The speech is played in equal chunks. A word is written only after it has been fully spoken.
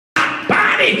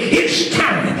body is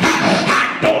turning.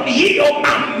 I don't yield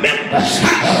my members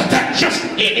to just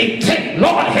anything.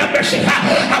 Lord have mercy.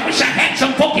 I wish I had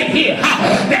some folk in here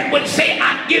that would say,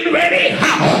 I'm getting ready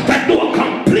to do a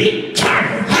complete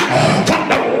turn from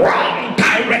the wrong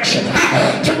direction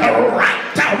to the right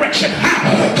direction,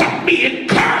 to being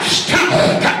cursed,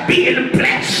 to being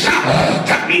blessed,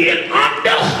 to being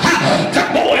under, to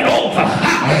going over.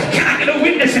 Can I get a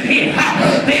witness in here?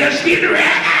 There's getting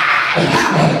ready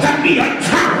to be a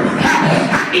turn.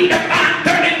 I need to find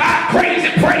 35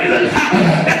 crazy praisers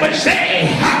that would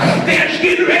say there's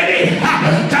getting ready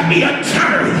to be a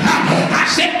turn. I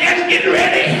said there's getting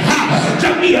ready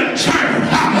to be a turn.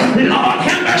 Lord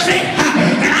have mercy.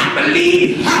 And I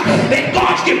believe that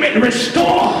God's getting ready to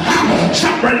restore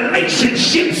some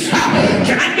relationships.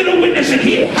 Can I get a witness in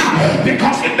here?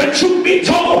 Because if the truth be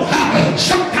told,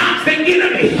 sometimes the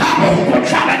enemy will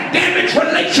try to damage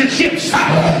relationships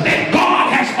that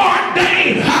God has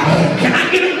ordained. Can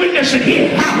I get a witness in here?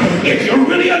 If you're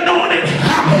really anointed,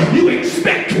 you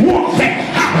expect warfare.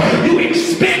 You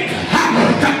expect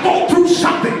to go through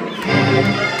something.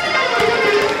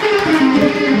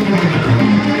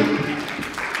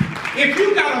 If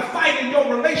you got a fight in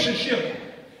your relationship,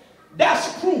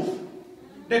 that's proof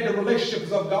that the relationship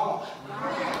is of God.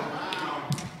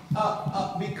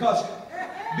 Because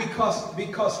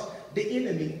the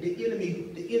enemy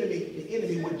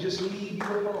would just leave you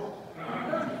alone.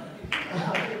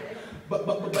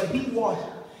 But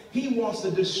he wants to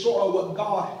destroy what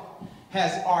God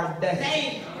has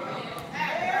ordained.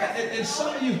 And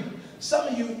some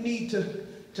of you need to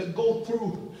go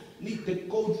through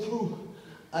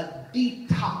a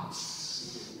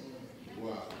detox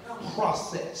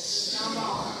process.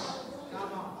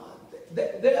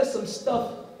 There's some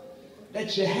stuff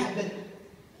that you haven't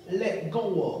let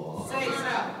go of. Say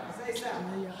so.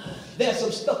 There's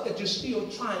some stuff that you're still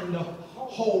trying to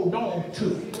hold on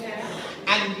to.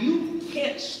 And you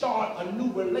can't start a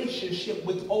new relationship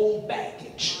with old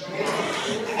baggage.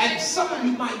 And some of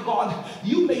you, my God,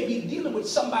 you may be dealing with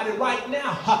somebody right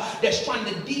now that's trying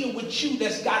to deal with you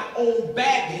that's got old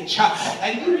baggage.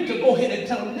 And you need to go ahead and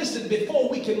tell them, listen, before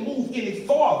we can move any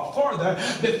further,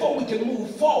 before we can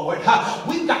move forward,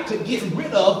 we've got to get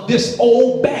rid of this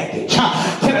old baggage.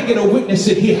 Can I get a witness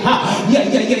in here?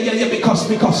 Yeah, because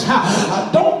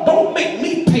don't make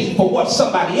me pay for what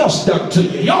somebody else done to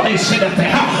you. Y'all ain't sitting up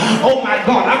there. Oh my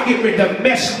God, I'm getting ready to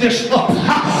mess this up.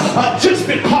 Just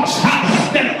because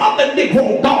that other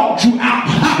Negro dogged you out,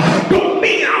 don't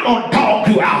mean I'm gonna dog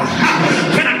you out.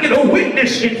 Can I get a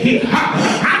witness in here?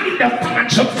 I need to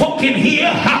find some folk in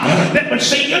here that would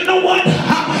say, you know what?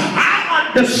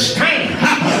 I understand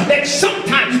that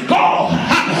sometimes God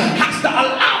has to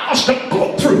allow us to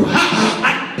go through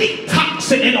a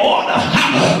detoxing in order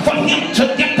for him to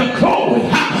get the glory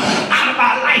out of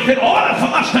our life, in order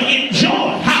for us to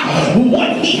enjoy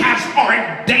what he has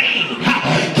ordained.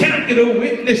 Can I get a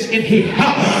witness in here?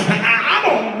 I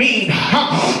don't mean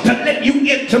to let you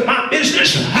into my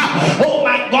business, oh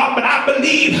my God, but I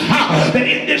believe that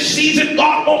in this season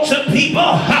God wants a people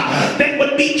that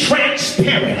would be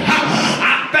transparent.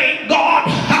 I thank God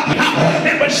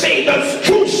that would say the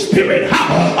true spirit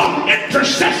of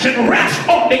intercession rests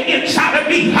on the inside of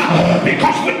me,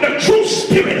 because when the true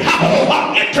spirit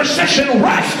of intercession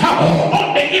rests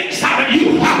on the inside of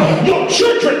you, your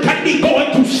children can be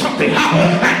going through something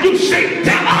and you say,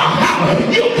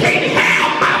 devil, you can't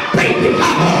have my baby.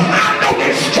 I know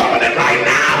they're struggling right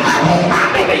now, I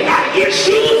know they got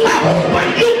issues,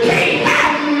 but you can't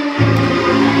have.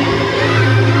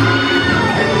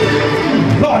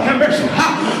 Lord have mercy.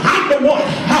 I'm the one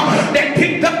that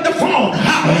picked up the phone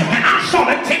and I saw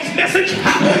the text message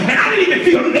and I didn't even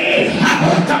feel led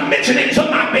to mention it to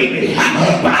my baby,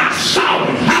 but I saw it.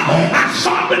 I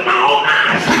saw it with my own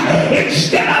eyes.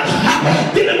 Instead of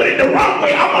dealing with it the wrong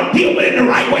way, I'm gonna deal with it the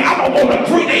right way. I'm gonna go to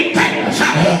 3-day fast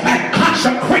and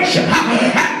consecration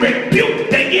and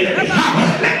rebuke the enemy.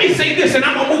 Let me say this and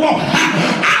I'm gonna move on.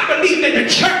 I believe that the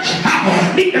church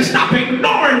need to stop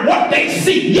ignoring what they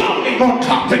see. Y'all ain't gonna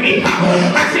talk to me.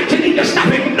 I said you need to stop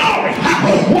ignoring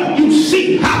what you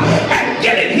see and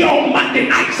get in here on Monday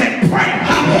nights and pray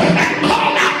and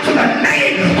call out to the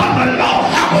name of the Lord.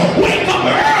 Wake up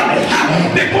early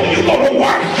before you go to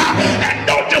work and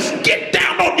don't just get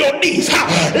down on your knees.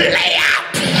 Lay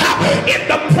out in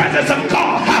the presence of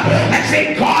God and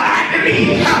say, God, I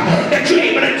believe that you're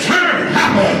able to turn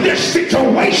this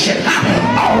situation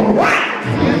around.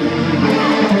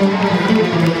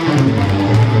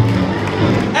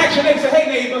 Actually, they say, hey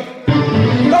neighbor,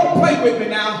 don't play with me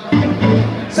now.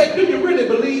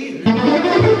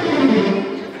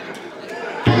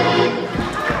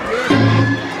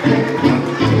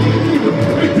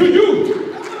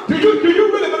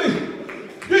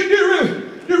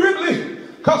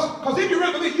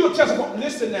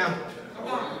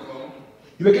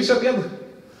 You better get yourself together.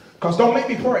 Because don't make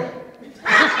me pray.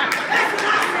 Because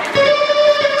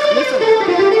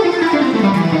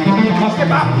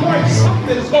if I pray,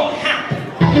 something is going to happen.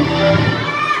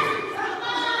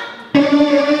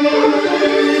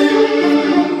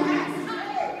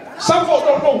 Some folks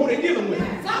don't know who they're dealing with.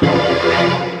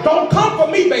 Don't come for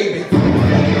me, baby.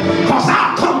 Because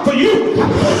I'll come for you.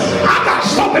 I got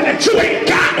something that you ain't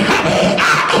got.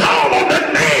 I call on the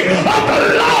name of the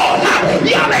Lord.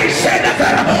 Y'all ain't said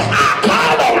nothing. I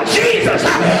call on Jesus.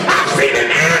 I've seen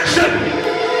an answer.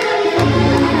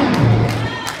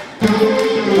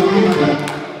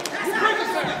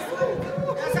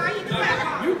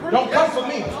 Don't come for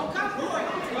me.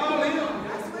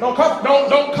 Don't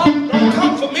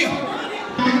come for me.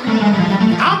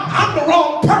 I'm the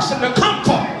wrong person to come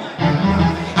for.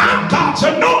 I'm God's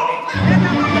anointed.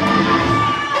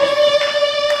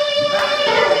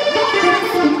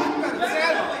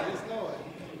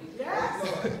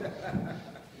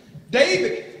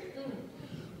 David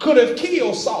could have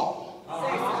killed Saul.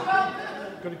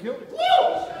 Could have killed him.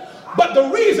 But the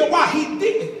reason why he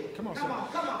didn't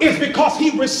is because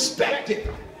he respected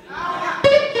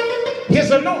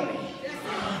his anointing.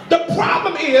 The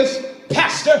problem is,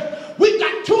 Pastor, we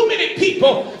got too many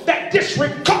people that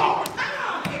disregard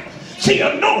the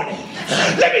anointing.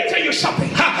 Let me tell you something.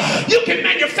 You can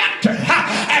manufacture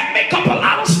and make up a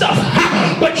lot of stuff,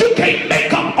 but you can't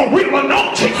make up a real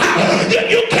anointing.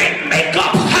 You can't make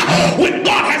up when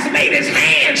God has laid his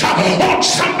hands on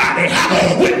somebody,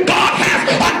 when God has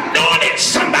anointed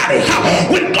somebody,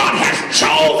 when God has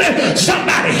chosen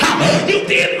somebody. You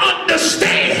didn't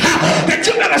understand that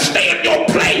you better stay in your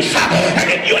place,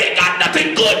 and if you ain't got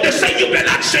nothing good to say, you better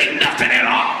not say nothing at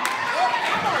all.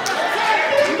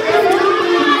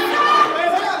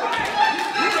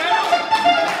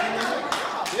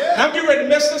 I'm getting ready to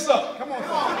mess this up.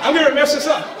 I'm getting ready to mess this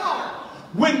up.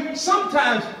 When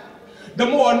sometimes the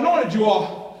more anointed you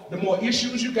are, the more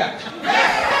issues you got.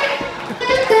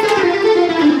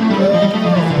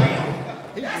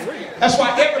 That's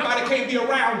why everybody can't be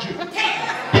around you.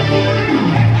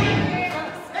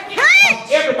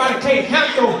 Everybody can't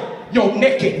handle your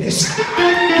nakedness.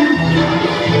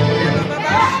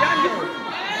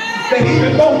 That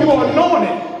even though you are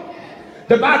anointed,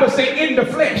 the Bible says in the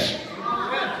flesh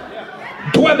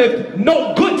dwelleth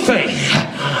no good thing.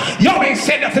 Y'all ain't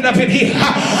said nothing up in here.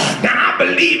 Now I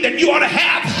believe that you ought to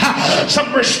have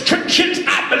some restrictions.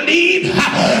 I believe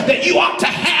that you ought to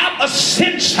have a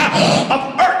sense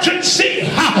of urgency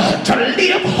to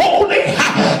live holy,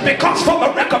 because from the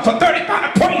record for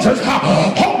 35 praises,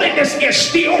 holiness is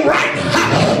still right.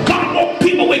 God wants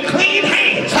people with clean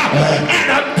hands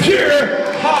and a pure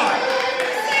heart.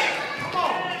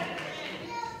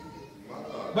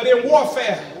 But in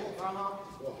warfare,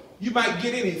 you might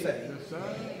get anything.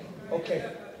 Okay.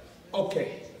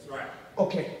 That's right.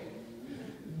 Okay.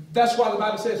 That's why the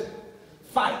Bible says,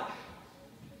 fight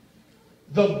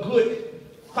the good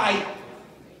fight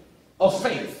of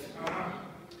faith.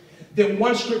 Then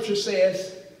one scripture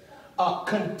says,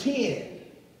 contend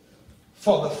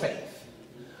for the faith.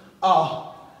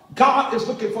 God is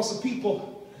looking for some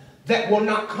people that will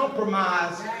not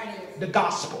compromise the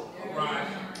gospel.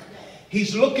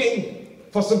 He's looking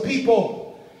for some people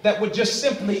that would just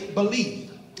simply believe.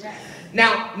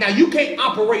 Now you can't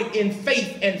operate in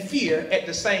faith and fear at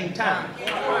the same time.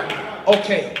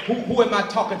 Okay, who am I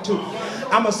talking to?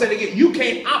 I'm gonna say it again. You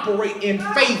can't operate in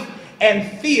faith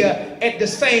and fear at the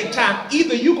same time.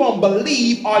 Either you're gonna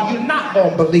believe or you're not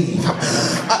gonna believe.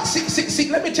 See,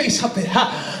 let me tell you something.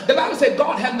 The Bible said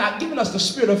God has not given us the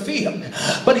spirit of fear,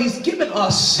 but he's given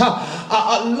us a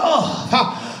love,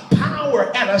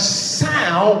 power, and a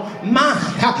sound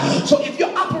mind. So if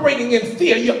you're operating in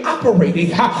fear, you're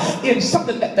operating in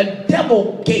something that the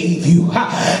devil gave you.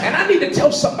 And I need to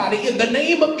tell somebody, in the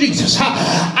name of Jesus,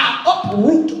 I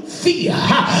uproot fear.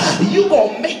 You're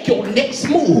going to make your next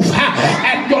move,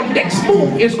 and your next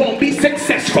move is going to be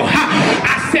successful.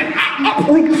 I said I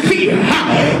uproot fear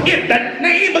in the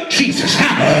name of Jesus,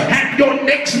 and your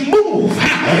next move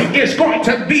is going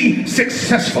to be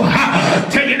successful.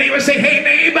 Tell your neighbor, say, hey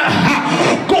neighbor,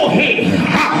 go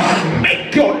ahead,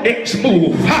 make your next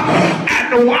move,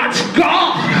 and watch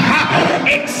God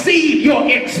exceed your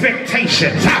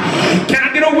expectations. Can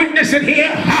I get a witness in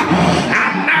here?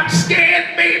 I'm not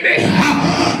scared, baby.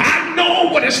 I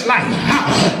know what it's like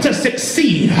to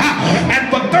succeed, and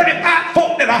for 35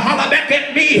 folk that holler back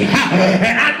at me,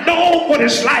 and I know what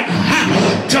it's like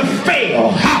to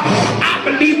fail. I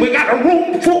believe we got a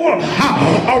room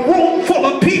full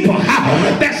of people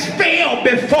that's failed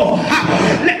before.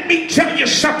 Let me tell you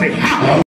something.